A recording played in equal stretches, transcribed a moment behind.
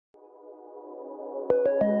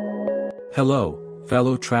Hello,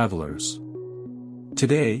 fellow travelers.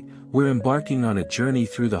 Today, we're embarking on a journey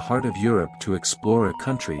through the heart of Europe to explore a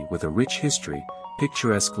country with a rich history,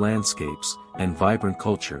 picturesque landscapes, and vibrant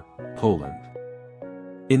culture, Poland.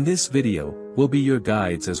 In this video, we'll be your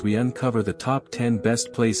guides as we uncover the top 10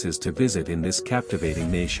 best places to visit in this captivating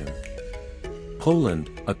nation.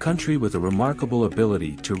 Poland, a country with a remarkable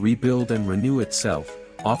ability to rebuild and renew itself,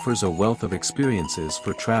 offers a wealth of experiences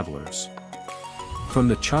for travelers. From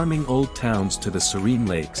the charming old towns to the serene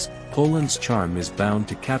lakes, Poland's charm is bound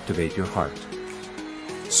to captivate your heart.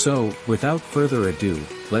 So, without further ado,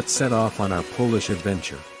 let's set off on our Polish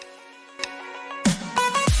adventure.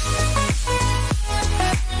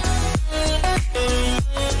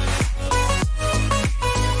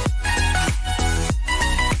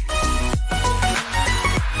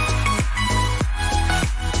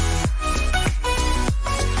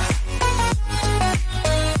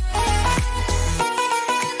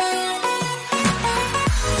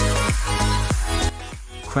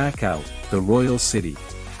 Krakow, the royal city.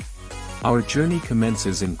 Our journey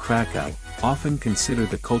commences in Krakow, often considered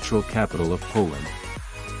the cultural capital of Poland.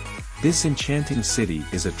 This enchanting city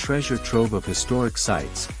is a treasure trove of historic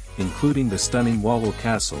sites, including the stunning Wawel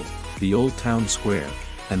Castle, the Old Town Square,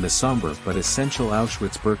 and the somber but essential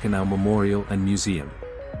Auschwitz-Birkenau Memorial and Museum.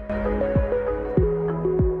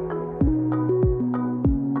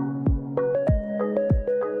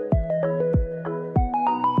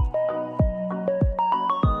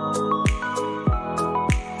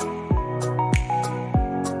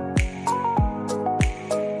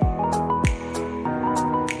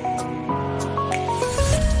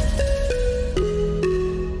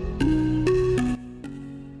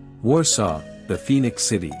 Warsaw, the Phoenix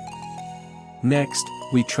City. Next,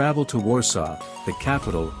 we travel to Warsaw, the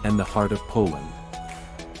capital and the heart of Poland.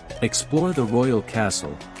 Explore the royal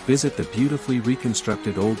castle, visit the beautifully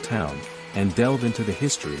reconstructed old town, and delve into the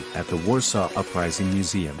history at the Warsaw Uprising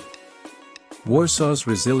Museum. Warsaw's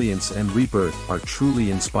resilience and rebirth are truly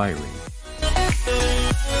inspiring.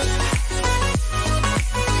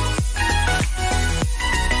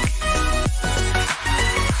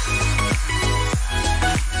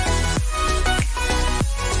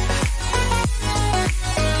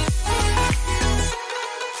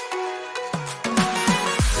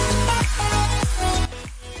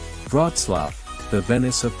 Wrocław, the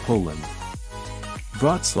Venice of Poland.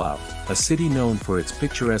 Wrocław, a city known for its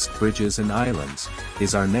picturesque bridges and islands,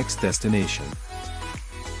 is our next destination.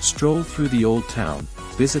 Stroll through the old town,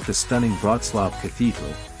 visit the stunning Wrocław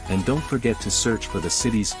Cathedral, and don't forget to search for the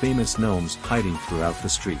city's famous gnomes hiding throughout the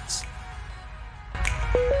streets.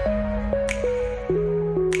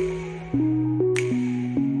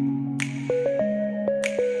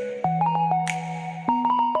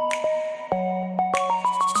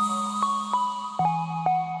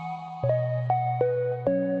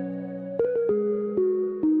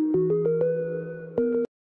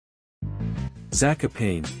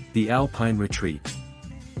 Zakopane, the Alpine Retreat.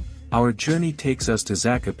 Our journey takes us to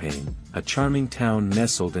Zakopane, a charming town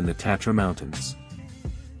nestled in the Tatra Mountains.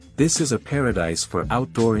 This is a paradise for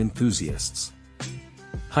outdoor enthusiasts.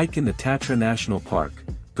 Hike in the Tatra National Park,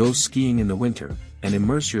 go skiing in the winter, and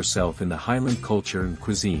immerse yourself in the Highland culture and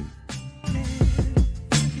cuisine.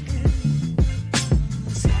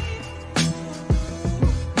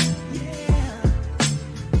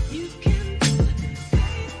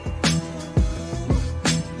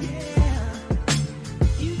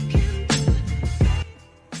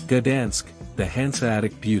 Gdańsk, the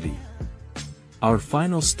Hanseatic beauty. Our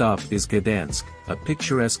final stop is Gdańsk, a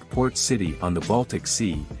picturesque port city on the Baltic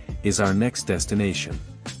Sea, is our next destination.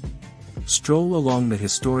 Stroll along the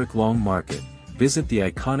historic Long Market, visit the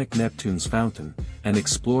iconic Neptune's Fountain, and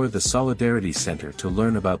explore the Solidarity Center to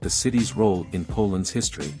learn about the city's role in Poland's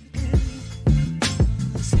history.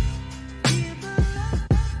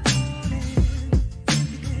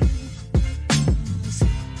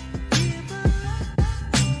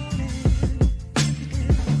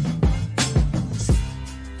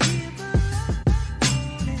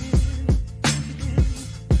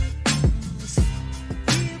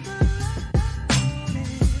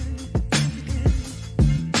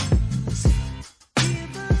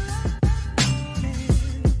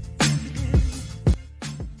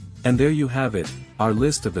 And there you have it, our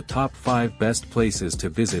list of the top 5 best places to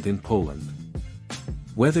visit in Poland.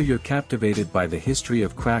 Whether you're captivated by the history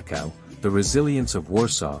of Krakow, the resilience of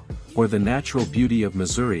Warsaw, or the natural beauty of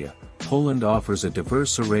Masuria, Poland offers a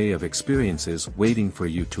diverse array of experiences waiting for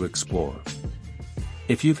you to explore.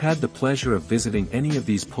 If you've had the pleasure of visiting any of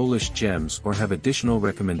these Polish gems or have additional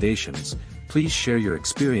recommendations, please share your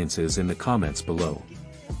experiences in the comments below.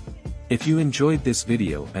 If you enjoyed this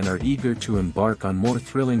video and are eager to embark on more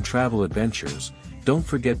thrilling travel adventures, don't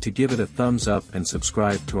forget to give it a thumbs up and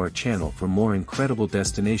subscribe to our channel for more incredible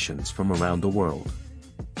destinations from around the world.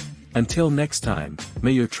 Until next time,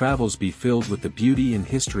 may your travels be filled with the beauty and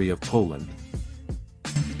history of Poland.